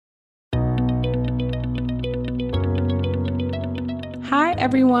Hi,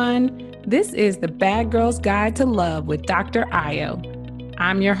 everyone. This is the Bad Girl's Guide to Love with Dr. Ayo.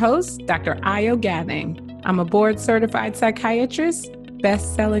 I'm your host, Dr. Ayo Gathing. I'm a board-certified psychiatrist,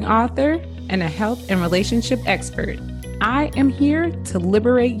 best-selling author, and a health and relationship expert. I am here to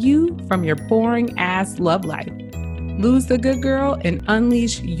liberate you from your boring-ass love life. Lose the good girl and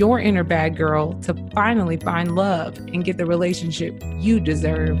unleash your inner bad girl to finally find love and get the relationship you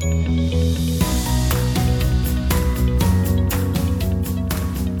deserve.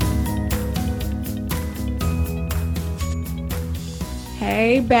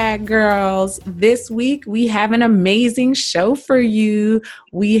 Hey, bad girls. This week, we have an amazing show for you.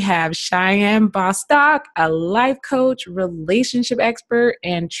 We have Cheyenne Bostock, a life coach, relationship expert,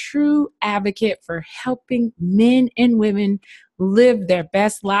 and true advocate for helping men and women live their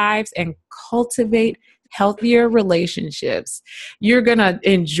best lives and cultivate healthier relationships. You're going to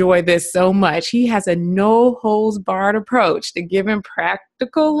enjoy this so much. He has a no-holds-barred approach to giving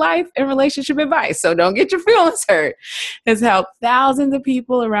practical life and relationship advice, so don't get your feelings hurt. Has helped thousands of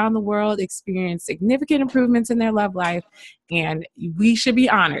people around the world experience significant improvements in their love life, and we should be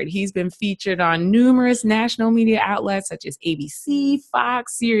honored. He's been featured on numerous national media outlets such as ABC,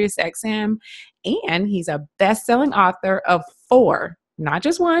 Fox, SiriusXM, and he's a best-selling author of 4, not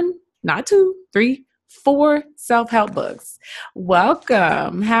just 1, not 2, 3, 4 self-help books.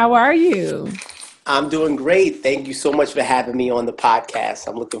 Welcome. How are you? I'm doing great. Thank you so much for having me on the podcast.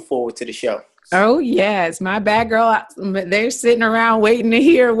 I'm looking forward to the show. Oh, yes. My bad girl, they're sitting around waiting to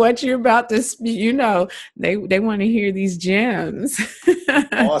hear what you're about to speak. You know, they want to hear these gems.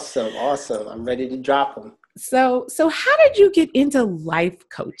 Awesome. I'm ready to drop them. So how did you get into life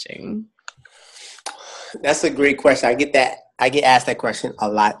coaching? That's a great question. I get asked that question a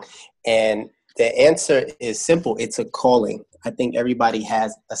lot. And the answer is simple. It's a calling. I think everybody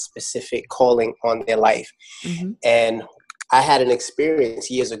has a specific calling on their life. Mm-hmm. And I had an experience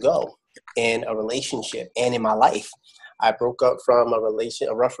years ago in a relationship and in my life. I broke up from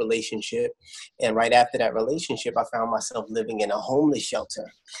a rough relationship. And right after that relationship, I found myself living in a homeless shelter.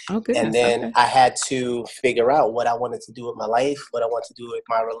 Oh, goodness. And then I had to figure out what I wanted to do with my life, what I wanted to do with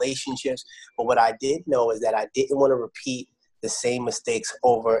my relationships. But what I did know is that I didn't want to repeat the same mistakes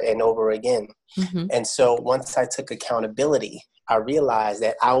over and over again. Mm-hmm. And so once I took accountability, I realized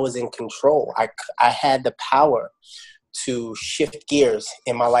that I was in control. I had the power to shift gears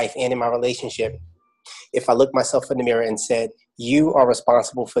in my life and in my relationship. If I looked myself in the mirror and said, you are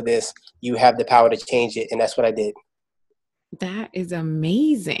responsible for this, you have the power to change it. And that's what I did. That is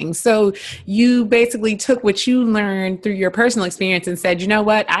amazing. So you basically took what you learned through your personal experience and said, you know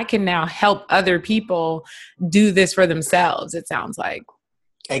what, I can now help other people do this for themselves, it sounds like.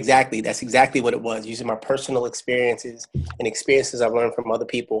 Exactly. That's exactly what it was, using my personal experiences and experiences I've learned from other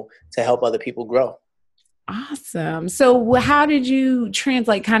people to help other people grow. Awesome. So how did you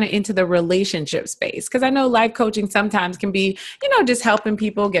translate kind of into the relationship space? Because I know life coaching sometimes can be, just helping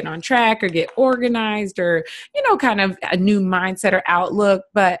people get on track or get organized or, kind of a new mindset or outlook.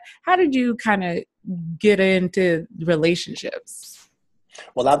 But how did you kind of get into relationships?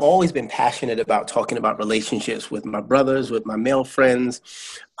 Well, I've always been passionate about talking about relationships with my brothers, with my male friends,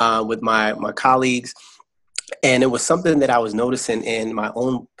 with my colleagues. And it was something that I was noticing in my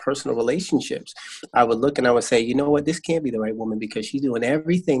own personal relationships. I would look and I would say, you know what, this can't be the right woman because she's doing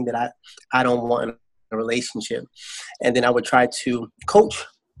everything that I don't want in a relationship. And then I would try to coach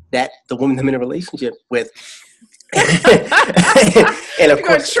the woman I'm in a relationship with. And of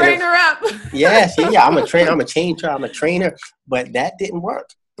course, train her up. Yes, yeah. I'm a trainer, but that didn't work.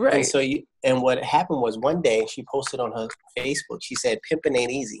 Right. And what happened was one day she posted on her Facebook, she said, pimping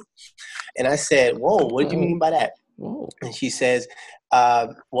ain't easy. And I said, whoa, what do you mean by that? Whoa. And she says,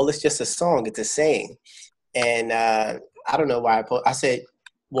 well, it's just a song. It's a saying. And I don't know why I said,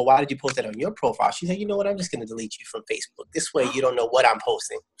 well, why did you post that on your profile? She said, you know what? I'm just going to delete you from Facebook. This way you don't know what I'm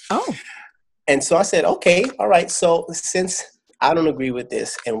posting. Oh. And so I said, okay, all right. So since I don't agree with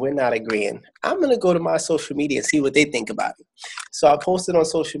this and we're not agreeing, I'm going to go to my social media and see what they think about it. So I posted on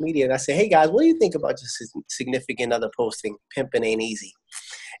social media and I said, hey guys, what do you think about your significant other posting, pimping ain't easy?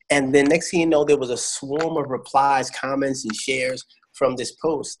 And then next thing you know, there was a swarm of replies, comments, and shares from this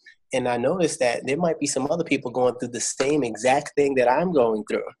post. And I noticed that there might be some other people going through the same exact thing that I'm going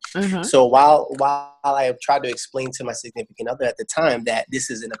through. Uh-huh. So while I have tried to explain to my significant other at the time that this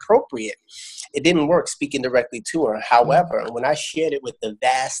is inappropriate, it didn't work speaking directly to her. However, when I shared it with the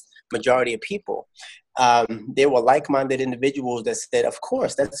vast majority of people, there were like-minded individuals that said, of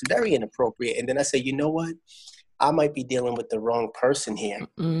course, that's very inappropriate. And then I said, you know what? I might be dealing with the wrong person here,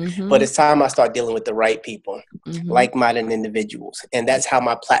 mm-hmm. but it's time I start dealing with the right people, mm-hmm. like-minded individuals. And that's how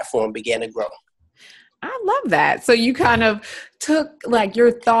my platform began to grow. I love that. So you kind of took like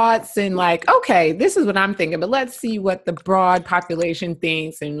your thoughts and like, okay, this is what I'm thinking, but let's see what the broad population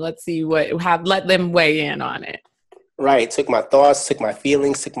thinks and let's see let them weigh in on it. Right. Took my thoughts, took my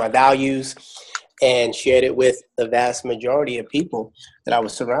feelings, took my values, and shared it with the vast majority of people that I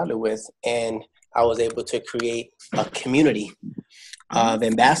was surrounded with. And I was able to create a community of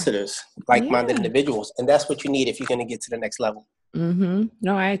ambassadors, like-minded individuals. And that's what you need if you're going to get to the next level. Mm-hmm.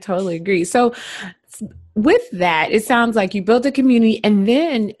 No, I totally agree. So with that, it sounds like you built a community, and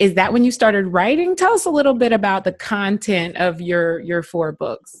then is that when you started writing? Tell us a little bit about the content of your 4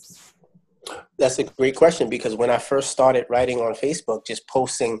 books. That's a great question, because when I first started writing on Facebook, just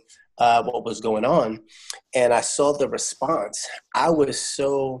posting what was going on, and I saw the response, I was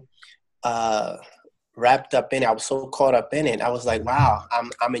so wrapped up in it. I was so caught up in it. I was like, wow,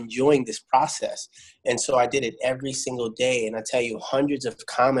 I'm enjoying this process. And so I did it every single day. And I tell you, hundreds of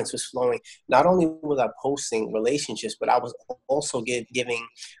comments was flowing. Not only was I posting relationships, but I was also giving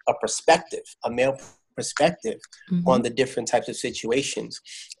a perspective, a male perspective on the different types of situations.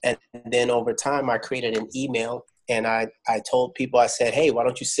 And then over time, I created an email. And I told people, I said, hey, why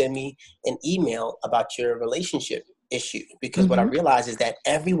don't you send me an email about your relationship issue? Because what I realized is that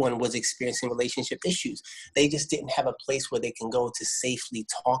everyone was experiencing relationship issues. They just didn't have a place where they can go to safely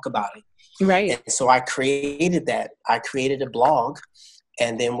talk about it. Right. And so I created that. I created a blog.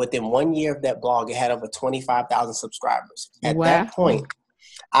 And then within 1 year of that blog, it had over 25,000 subscribers. At that point,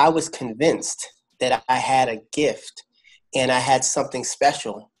 I was convinced that I had a gift and I had something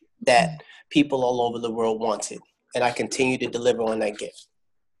special that people all over the world wanted. And I continue to deliver on that gift.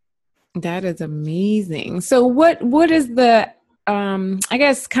 That is amazing. So what is the I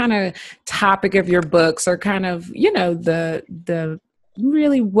guess kind of topic of your books, or kind of, you know, the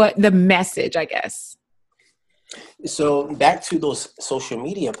really what the message, I guess? So back to those social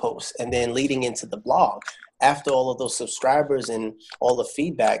media posts and then leading into the blog, after all of those subscribers and all the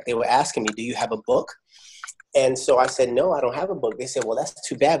feedback, they were asking me, do you have a book? And so I said, no, I don't have a book. They said, well, that's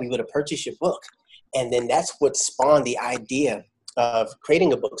too bad. We would have purchased your book. And then that's what spawned the idea of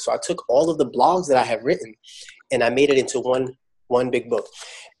creating a book. So I took all of the blogs that I have written and I made it into one big book.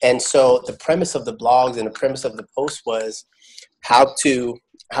 And so the premise of the blogs and the premise of the post was how to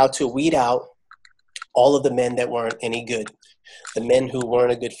weed out all of the men that weren't any good, the men who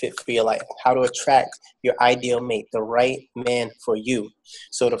weren't a good fit for your life, how to attract your ideal mate, the right man for you.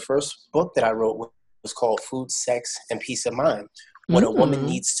 So the first book that I wrote was called Food, Sex, and Peace of Mind, what a woman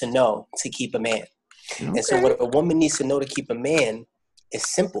needs to know to keep a man. Okay. And so what a woman needs to know to keep a man is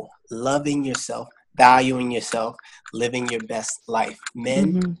simple: loving yourself, valuing yourself, living your best life.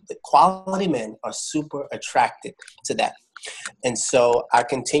 Men, the quality men, are super attracted to that. And so I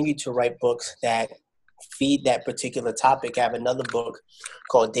continue to write books that feed that particular topic. I have another book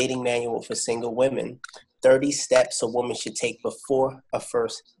called Dating Manual for Single Women, 30 Steps a Woman Should Take Before a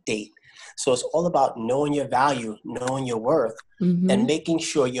First Date. So it's all about knowing your value, knowing your worth, and making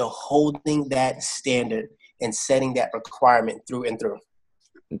sure you're holding that standard and setting that requirement through and through.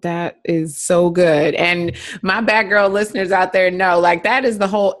 That is so good. And my bad girl listeners out there know, like, that is the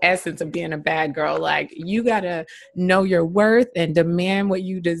whole essence of being a bad girl. Like, you got to know your worth and demand what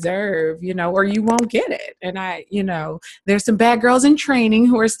you deserve, you know, or you won't get it. And there's some bad girls in training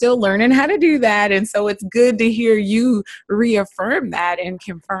who are still learning how to do that. And so it's good to hear you reaffirm that and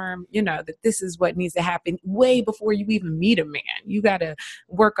confirm, you know, that this is what needs to happen way before you even meet a man. You got to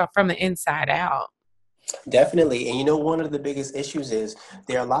work up from the inside out. Definitely. And you know, one of the biggest issues is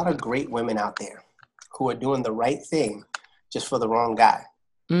there are a lot of great women out there who are doing the right thing just for the wrong guy.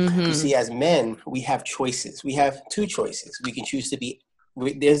 You see, as men, we have choices. We have 2 choices. We can choose to be,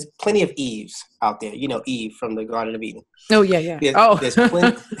 there's plenty of Eves out there. You know, Eve from the Garden of Eden. Oh, yeah. There's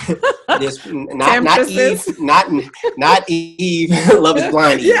plenty. There's not Eve, not Eve, Love is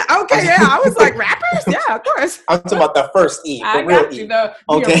Blind Eve. Yeah, okay, yeah. I was like, rappers? Yeah, of course. I'm talking about the first Eve, the real Eve. The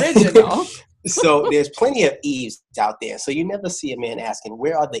original. So there's plenty of Eves out there. So you never see a man asking,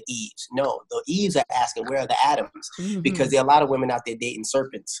 where are the Eves? No, the Eves are asking, where are the Adams? Because there are a lot of women out there dating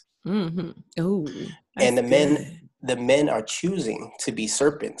serpents. Oh, and the men are choosing to be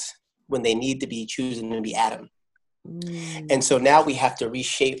serpents when they need to be choosing to be Adam. And so now we have to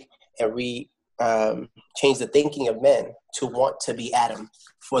reshape and change the thinking of men to want to be Adam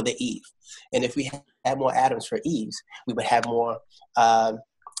for the Eve. And if we had more Adams for Eves, we would have more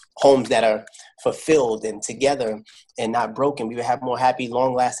homes that are fulfilled and together and not broken. We would have more happy,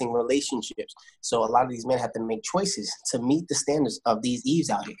 long-lasting relationships. So a lot of these men have to make choices to meet the standards of these Eves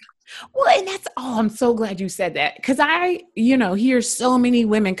out here. Well, and I'm so glad you said that, because I, hear so many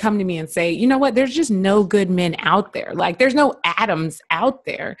women come to me and say, you know what, there's just no good men out there. Like, there's no Adams out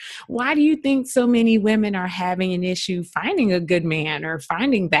there. Why do you think so many women are having an issue finding a good man or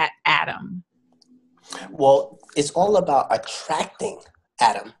finding that Adam? Well, it's all about attracting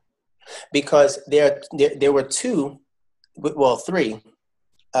Adam, because there were three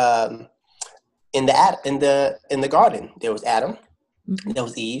in the garden. There was Adam, mm-hmm. there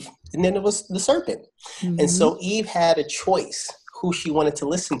was Eve, and then there was the serpent. Mm-hmm. And so Eve had a choice who she wanted to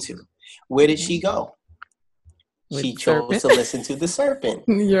listen to. Where did she go? She chose to listen to the serpent.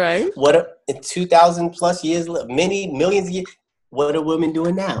 You're right. In 2,000 plus years, many millions of years, what are women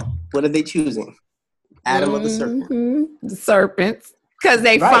doing now? What are they choosing? Adam or the serpent? Mm-hmm. The serpents. Because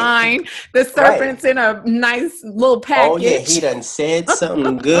they find the serpents in a nice little package. Oh, yeah. He done said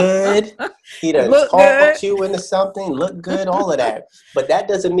something good. He done talked you into something. Look good, all of that. But that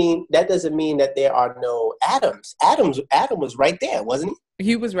doesn't mean that there are no Adams. Adam was right there, wasn't he?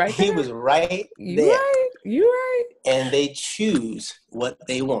 He was right there. He was right there. You're right. And they choose what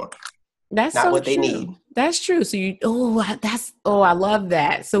they want. That's not so what true. They need. That's true. So I love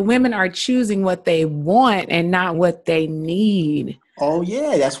that. So women are choosing what they want and not what they need. Oh,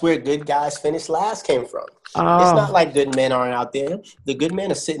 yeah. That's where good guys finish last came from. Oh. It's not like good men aren't out there. The good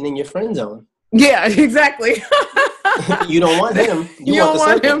men are sitting in your friend zone. Yeah, exactly. You don't want him. You don't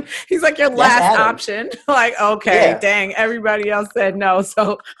want him. He's like your last option. Like, okay, dang, everybody else said no.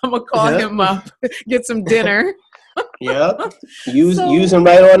 So I'm going to call him up, get some dinner. Yep. Use him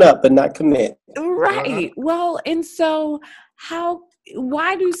right on up, but not commit. Right. Well, and so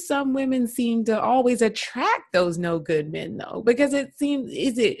why do some women seem to always attract those no good men though? Because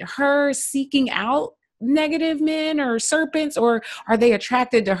is it her seeking out negative men or serpents, or are they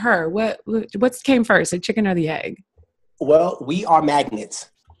attracted to her? What came first, the chicken or the egg? Well, we are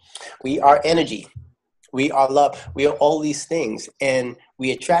magnets. We are energy. We are love. We are all these things, and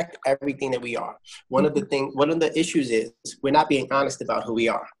we attract everything that we are. One of the issues is we're not being honest about who we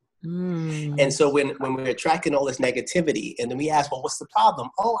are. And so when we're attracting all this negativity, and then we ask, well, what's the problem?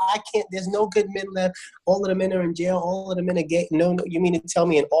 Oh, I can't. There's no good men left. All of the men are in jail. All of the men are gay. No. You mean to tell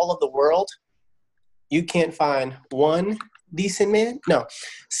me in all of the world, you can't find one decent man? No.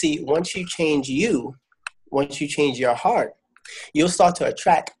 See, once you change your heart, you'll start to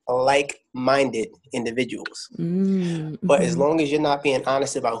attract like-minded individuals. Mm-hmm. But as long as you're not being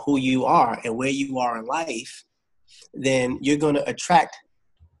honest about who you are and where you are in life, then you're going to attract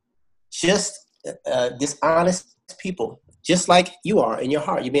just dishonest people, just like you are in your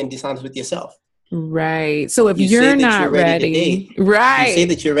heart. You're being dishonest with yourself. Right. So if you're not ready, right. You say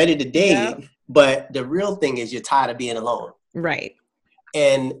that you're ready to date, but the real thing is you're tired of being alone. Right.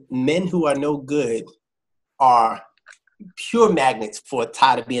 And men who are no good are pure magnets for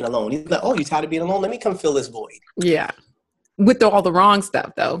tired of being alone. He's like, oh, you tired of being alone? Let me come fill this void. Yeah. With all the wrong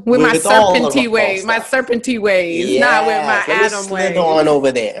stuff, though. With my serpentine ways, not with my Adam ways. Slither on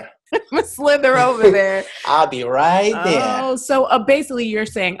over there. I'm gonna slither over there. I'll be right there. Oh, so basically you're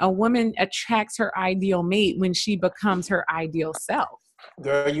saying a woman attracts her ideal mate when she becomes her ideal self.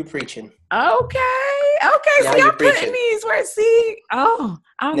 Girl, you preaching. Okay. Now See, I'm putting these where,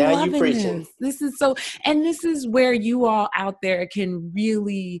 I'm now loving this. This is so, and this is where you all out there can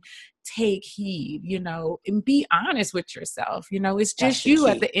really take heed, and be honest with yourself. It's just you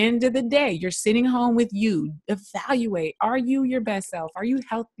at the end of the day. You're sitting home with you. Evaluate. Are you your best self? Are you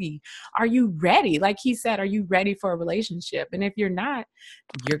healthy? Are you ready? Like he said, are you ready for a relationship? And if you're not,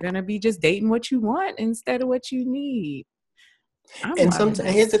 you're going to be just dating what you want instead of what you need. And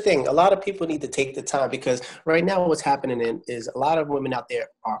here's the thing. A lot of people need to take the time, because right now what's happening is a lot of women out there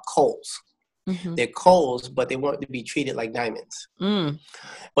are coals. Mm-hmm. They're coals, but they want to be treated like diamonds. Mm.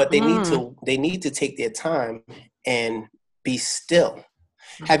 But they need to take their time and be still.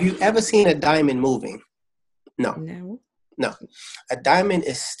 Mm-hmm. Have you ever seen a diamond moving? No. A diamond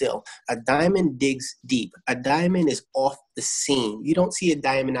is still. A diamond digs deep. A diamond is off the scene. You don't see a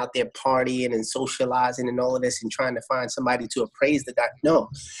diamond out there partying and socializing and all of this and trying to find somebody to appraise the diamond. No,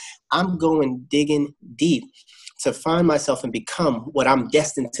 I'm going digging deep to find myself and become what I'm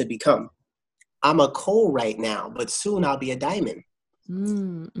destined to become. I'm a coal right now, but soon I'll be a diamond.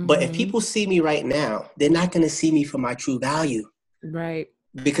 Mm-hmm. But if people see me right now, they're not going to see me for my true value. Right.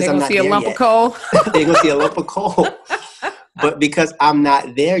 Because I'm not there yet. They're going to see a lump of coal. They're going to see a lump of coal. But because I'm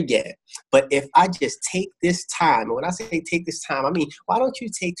not there yet. But if I just take this time, and when I say take this time, I mean, why don't you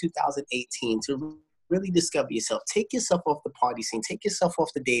take 2018 to really discover yourself. Take yourself off the party scene. Take yourself off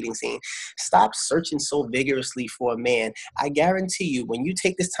the dating scene. Stop searching so vigorously for a man. I guarantee you, when you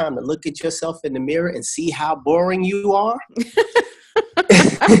take this time to look at yourself in the mirror and see how boring you are,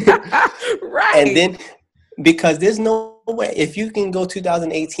 right. And then, because there's no way, if you can go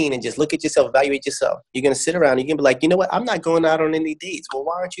 2018 and just look at yourself, evaluate yourself, you're going to sit around and you're going to be like, you know what, I'm not going out on any dates. Well,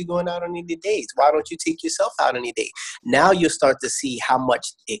 why aren't you going out on any dates? Why don't you take yourself out on any date? Now you'll start to see how much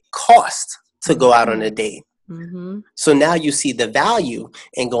it costs to go out on a date. Mm-hmm. So now you see the value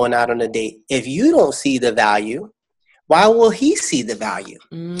in going out on a date. If you don't see the value, why will he see the value?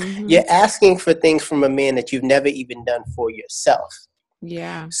 Mm-hmm. You're asking for things from a man that you've never even done for yourself.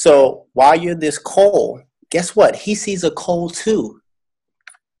 Yeah. So while you're this coal, guess what? He sees a coal too.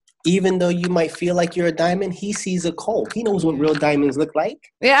 Even though you might feel like you're a diamond, he sees a coal. He knows what real diamonds look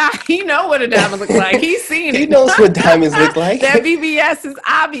like. Yeah, he knows what a diamond looks like. He's seen it. He knows what diamonds look like. That BBS is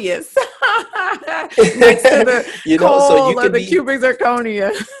obvious. Next to the coal so or the cubic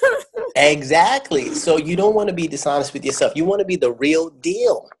zirconia. Exactly. So you don't want to be dishonest with yourself. You want to be the real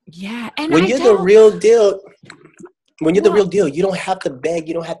deal. Yeah. And when you're the real deal, you don't have to beg.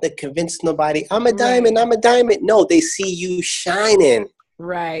 You don't have to convince nobody. I'm a diamond. I'm a diamond. No, they see you shining.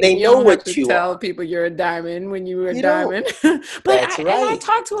 Right. They know what you tell are. people you're a diamond when you're a diamond. But that's right. And I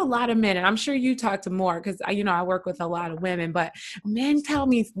talk to a lot of men, and I'm sure you talk to more because, I work with a lot of women. But men tell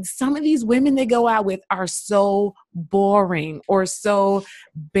me some of these women they go out with are so boring or so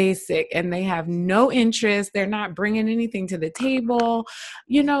basic, and they have no interest. They're not bringing anything to the table.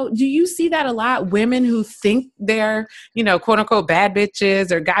 Do you see that a lot? Women who think they're, quote unquote, bad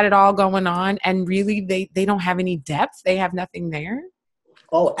bitches or got it all going on, and really they don't have any depth. They have nothing there.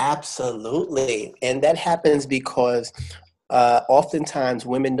 Oh, absolutely. And that happens because oftentimes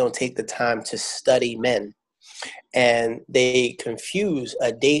women don't take the time to study men, and they confuse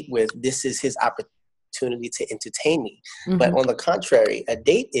a date with this is his opportunity to entertain me. Mm-hmm. But on the contrary, a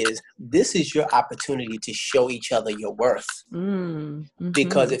date is this is your opportunity to show each other your worth. Mm-hmm.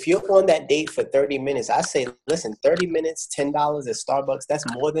 Because if you're on that date for 30 minutes, I say, listen, 30 minutes, $10 at Starbucks, that's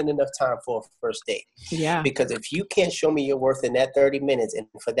more than enough time for a first date. Yeah. Because if you can't show me your worth in that 30 minutes and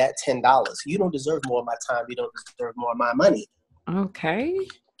for that $10, you don't deserve more of my time. You don't deserve more of my money. Okay.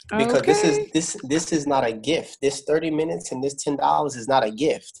 Because this is not a gift. This 30 minutes and this $10 is not a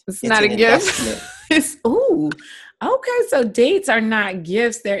gift. It's not a gift. Okay. So dates are not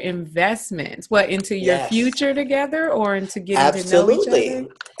gifts; they're investments. What, into your future together, or into getting to know each other?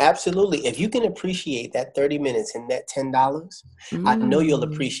 Absolutely. If you can appreciate that 30 minutes and that $10, I know you'll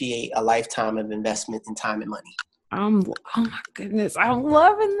appreciate a lifetime of investment in time and money. Oh my goodness, I'm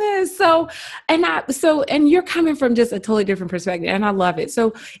loving this. And you're coming from just a totally different perspective, and I love it.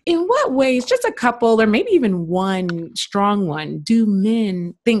 So in what ways, just a couple or maybe even one strong one, do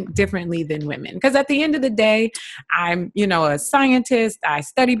men think differently than women? Because at the end of the day, I'm, a scientist, I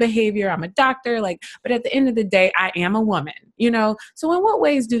study behavior, I'm a doctor, but at the end of the day, I am a woman, So in what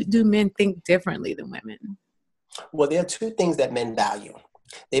ways do men think differently than women? Well, there are two things that men value.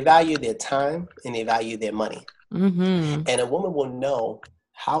 They value their time and they value their money. Mm-hmm. And a woman will know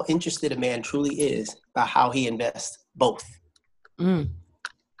how interested a man truly is by how he invests both.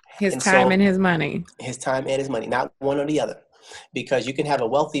 His time and his money. His time and his money, not one or the other. Because you can have a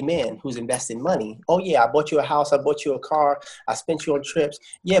wealthy man who's investing money. Oh, yeah, I bought you a house. I bought you a car. I spent you on trips.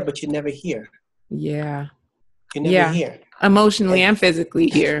 Yeah, but you're never here. Yeah. You're never here. Emotionally and physically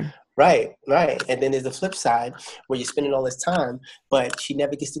here. Right. And then there's the flip side where you're spending all this time, but she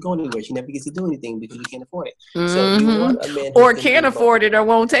never gets to go anywhere. She never gets to do anything because you can't afford it. Mm-hmm. So you want a man or can't afford it or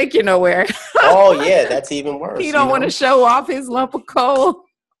won't take you nowhere. Oh, yeah, that's even worse. He don't want to show off his lump of coal.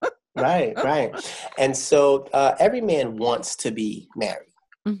 Right. And so every man wants to be married.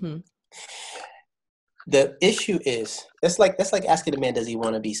 Mm-hmm. The issue is, that's like asking a man, does he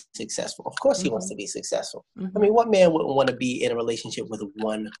want to be successful? Of course he wants to be successful. Mm-hmm. I mean, what man wouldn't want to be in a relationship with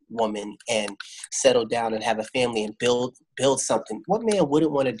one woman and settle down and have a family and build something? What man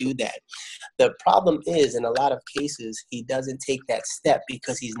wouldn't want to do that? The problem is, in a lot of cases, he doesn't take that step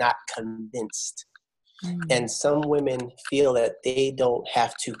because he's not convinced. Mm-hmm. And some women feel that they don't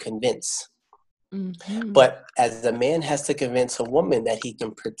have to convince. Mm-hmm. But as a man has to convince a woman that he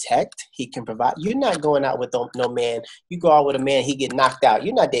can protect, he can provide. You're not going out with no man. You go out with a man, he get knocked out.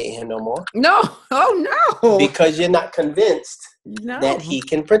 You're not dating him no more. No. Oh, no. Because you're not convinced that he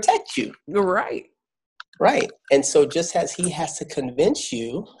can protect you. Right. And so just as he has to convince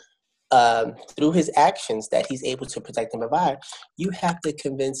you through his actions that he's able to protect and provide, you have to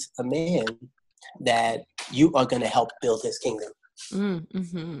convince a man that you are going to help build his kingdom.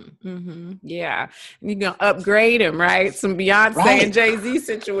 Yeah. You're going to upgrade him, right? Some Beyonce and Jay-Z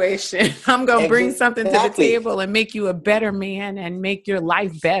situation. I'm going to bring something to the table and make you a better man and make your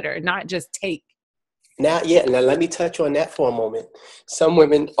life better, not just take. Now let me touch on that for a moment. Some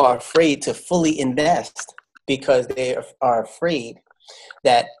women are afraid to fully invest because they are afraid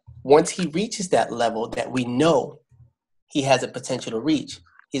that once he reaches that level that we know he has a potential to reach,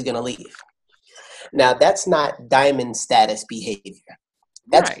 he's going to leave. Now, that's not diamond status behavior.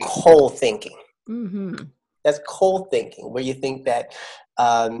 That's cold thinking. That's cold thinking, where you think that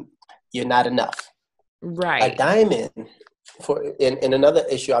you're not enough. Right. A diamond, in another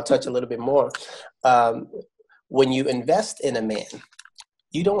issue, I'll touch a little bit more. When you invest in a man,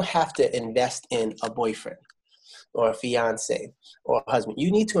 you don't have to invest in a boyfriend or a fiance or a husband.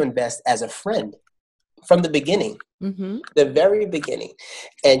 You need to invest as a friend from the beginning, the very beginning.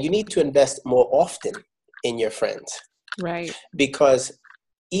 And you need to invest more often in your friends. Right. Because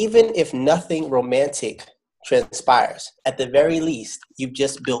even if nothing romantic transpires, at the very least, you've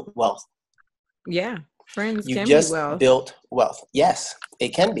just built wealth. Yeah. Friends you can just be wealth. built wealth. Yes, it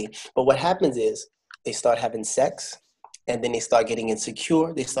can be. But what happens is they start having sex, and then they start getting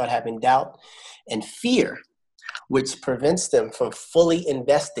insecure. They start having doubt and fear, which prevents them from fully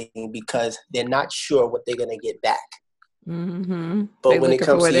investing because they're not sure what they're going to get back. But when it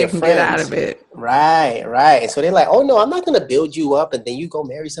comes to your friends, get out of it. Right. So they're like, oh, no, I'm not going to build you up and then you go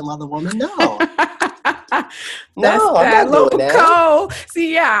marry some other woman. No. No, I'm not doing that.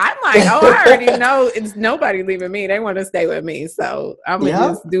 See, yeah, I'm like, I already know it's nobody leaving me. They want to stay with me. So I'm going to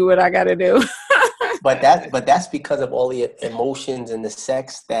just do what I got to do. But that's because of all the emotions and the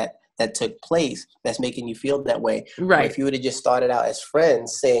sex that took place that's making you feel that way. Right. Or if you would have just started out as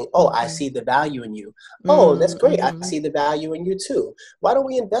friends saying, oh, I see the value in you. Oh, that's great. I see the value in you too. Why don't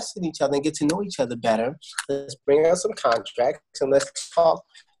we invest in each other and get to know each other better? Let's bring out some contracts and let's talk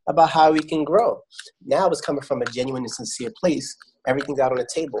about how we can grow. Now it's coming from a genuine and sincere place. Everything's out on the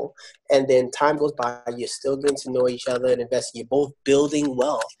table. And then time goes by, you're still getting to know each other and investing. You're both building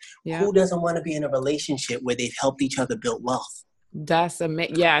wealth. Yeah. Who doesn't want to be in a relationship where they've helped each other build wealth?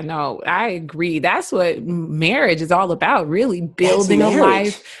 I agree. That's what marriage is all about, really building a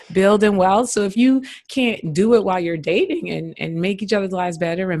life, building wealth. So if you can't do it while you're dating and make each other's lives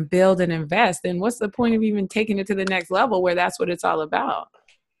better and build and invest, then what's the point of even taking it to the next level where that's what it's all about?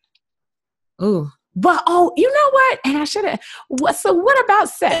 Ooh. But you know what? And I should have. So what about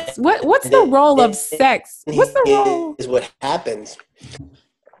sex? What's the role of sex? What's the role? Is what happens.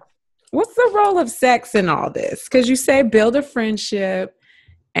 What's the role of sex in all this? Because you say build a friendship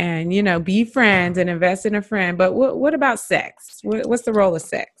and, be friends and invest in a friend. But what about sex? What's the role of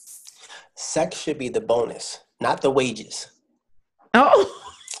sex? Sex should be the bonus, not the wages. Oh,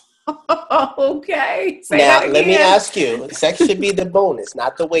 okay. Say now, let me ask you, sex should be the bonus,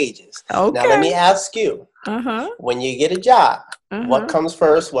 not the wages. Okay. Now, let me ask you, when you get a job, what comes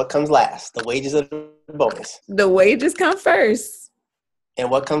first? What comes last? The wages or the bonus? The wages come first. And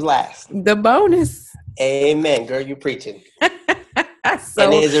what comes last? The bonus. Amen, girl, you're preaching. And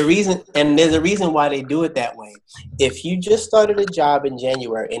there's a reason why they do it that way. If you just started a job in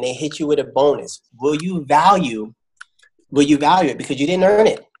January and they hit you with a bonus, will you value it because you didn't earn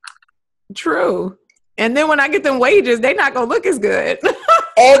it? True. And then when I get them wages, they're not gonna look as good.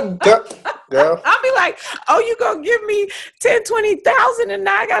 And girl, I'll be like, oh, you gonna give me 10, 20,000 and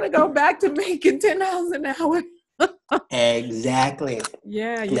now I gotta go back to making $10 an hour. Exactly.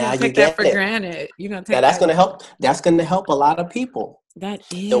 Yeah, you're gonna take that for granted. You're gonna take that's gonna help. That's gonna help a lot of people. That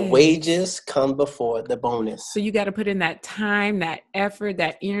is. The wages come before the bonus. So you got to put in that time, that effort,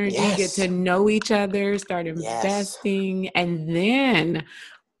 that energy, get to know each other, start investing, and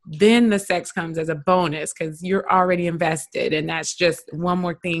then the sex comes as a bonus because you're already invested, and that's just one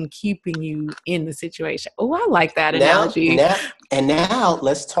more thing keeping you in the situation. Oh, I like that analogy. Now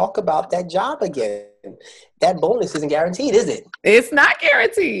let's talk about that job again. That bonus isn't guaranteed, is it? It's not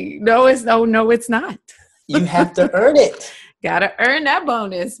guaranteed. No, it's not. You have to earn it. Gotta earn that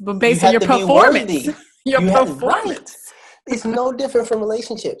bonus, but based on your performance. Right. It's no different from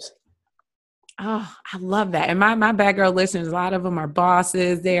relationships. Oh, I love that. And my bad girl listeners, a lot of them are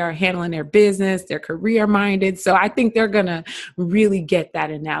bosses. They are handling their business. They're career minded. So I think they're going to really get that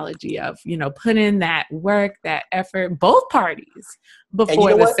analogy of, put in that work, that effort, both parties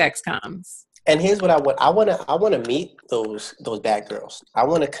before the sex comes. And here's what I want. I want to meet those bad girls. I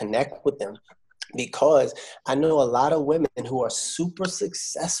want to connect with them because I know a lot of women who are super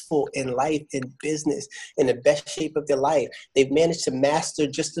successful in life, in business, in the best shape of their life. They've managed to master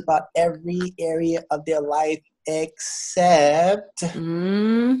just about every area of their life except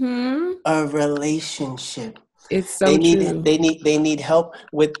a relationship. It's so true. They need help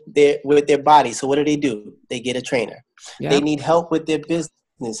with their body. So what do? They get a trainer. Yep. They need help with their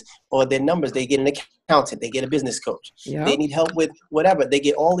business or their numbers. They get an accountant. They get a business coach. Yep. They need help with whatever. They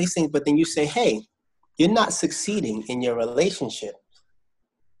get all these things. But then you say, hey, you're not succeeding in your relationship.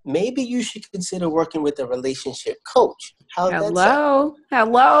 Maybe you should consider working with a relationship coach. Hello.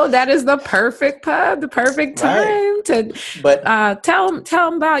 That is the perfect time to tell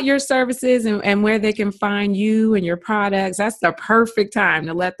them about your services and where they can find you and your products. That's the perfect time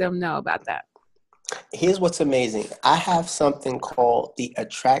to let them know about that. Here's what's amazing. I have something called the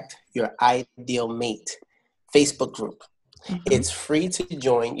Attract Your Ideal Mate Facebook group. Mm-hmm. It's free to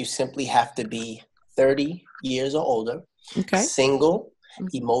join. You simply have to be 30 years or older, single,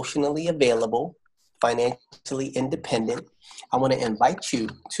 emotionally available, financially independent. I want to invite you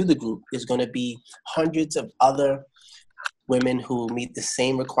to the group. There's going to be hundreds of other women who meet the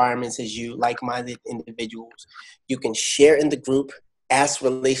same requirements as you, like-minded individuals. You can share in the group, ask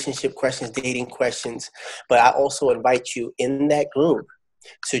relationship questions, dating questions, but I also invite you in that group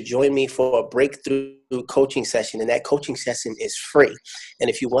to join me for a breakthrough coaching session. And that coaching session is free.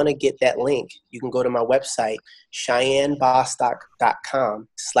 And if you want to get that link, you can go to my website,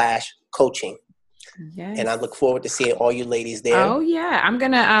 CheyenneBostock.com/coaching. Yes. And I look forward to seeing all you ladies there. Oh yeah. I'm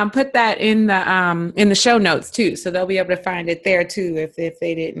going to put that in the show notes too. So they'll be able to find it there too, if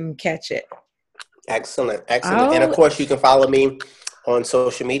they didn't catch it. Excellent. And of course you can follow me on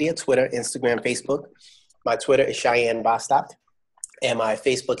social media, Twitter, Instagram, Facebook. My Twitter is Cheyenne Bostock. And my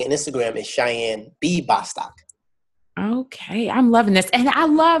Facebook and Instagram is Cheyenne B. Bostock. Okay, I'm loving this. And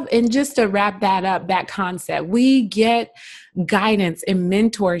just to wrap that up, that concept, we get guidance and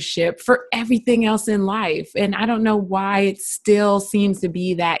mentorship for everything else in life. And I don't know why it still seems to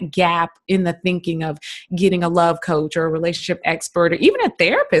be that gap in the thinking of getting a love coach or a relationship expert or even a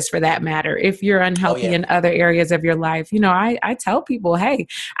therapist for that matter. If you're unhealthy in other areas of your life, I tell people, hey,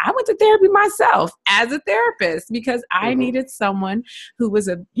 I went to therapy myself as a therapist because I needed someone who was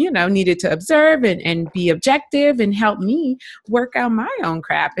needed to observe and be objective and help me work out my own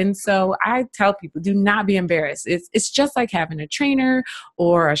crap. And so I tell people, do not be embarrassed. It's just like having a trainer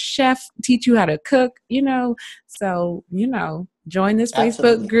or a chef teach you how to cook, So, join this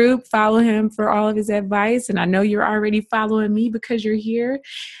Facebook group, follow him for all of his advice. And I know you're already following me because you're here.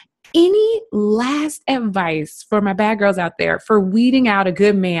 Any last advice for my bad girls out there for weeding out a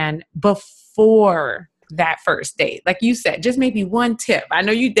good man before that first date? Like you said, just maybe one tip. I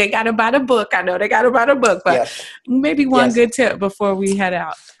know they got to buy the book. But maybe one good tip before we head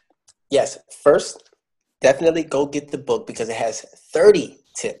out. Yes. First, definitely go get the book because it has 30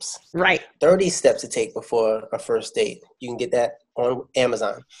 tips. Right. 30 steps to take before a first date. You can get that on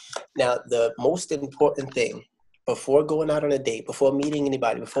Amazon. Now, the most important thing before going out on a date, before meeting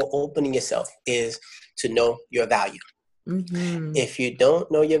anybody, before opening yourself is to know your value. Mm-hmm. If you don't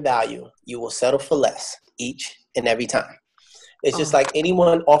know your value, you will settle for less each and every time. It's just like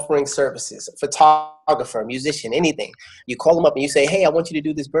anyone offering services, a photographer, musician, anything. You call them up and you say, hey, I want you to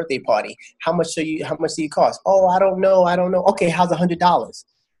do this birthday party. How much do you cost? Oh, I don't know. Okay, how's $100?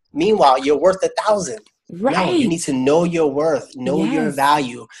 Meanwhile, you're worth $1,000. Right. No, you need to know your worth, know your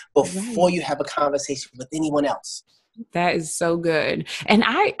value before you have a conversation with anyone else. That is so good. And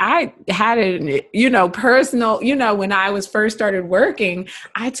I had it, personal, when I was first started working,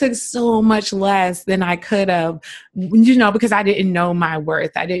 I took so much less than I could have, because I didn't know my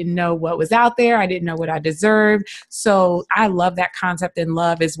worth. I didn't know what was out there. I didn't know what I deserved. So I love that concept in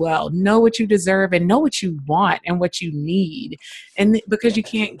love as well. Know what you deserve and know what you want and what you need. And because you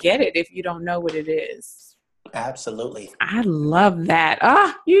can't get it if you don't know what it is. Absolutely. I love that.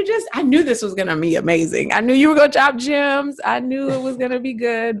 I knew this was going to be amazing. I knew you were going to drop gems. I knew it was going to be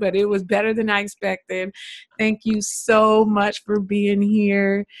good, but it was better than I expected. Thank you so much for being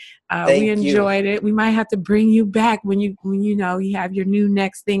here. We enjoyed it. We might have to bring you back when you have your new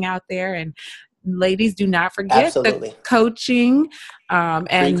next thing out there. And ladies, do not forget the coaching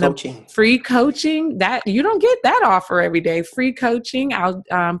and free coaching that you don't get that offer every day. Free coaching. I'll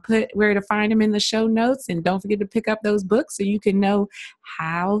put where to find them in the show notes, and don't forget to pick up those books so you can know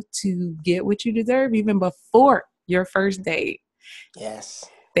how to get what you deserve even before your first date. Yes.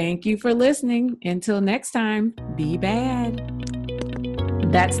 Thank you for listening. Until next time, be bad.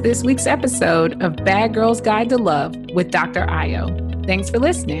 That's this week's episode of Bad Girl's Guide to Love with Dr. Ayo. Thanks for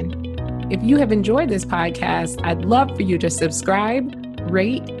listening. If you have enjoyed this podcast, I'd love for you to subscribe,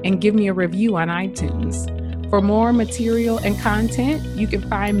 rate, and give me a review on iTunes. For more material and content, you can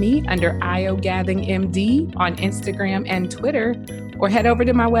find me under IoGathingMD on Instagram and Twitter, or head over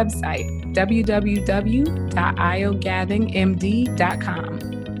to my website,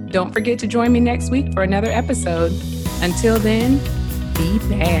 www.iogathingmd.com. Don't forget to join me next week for another episode. Until then, be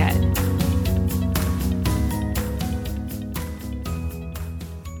bad.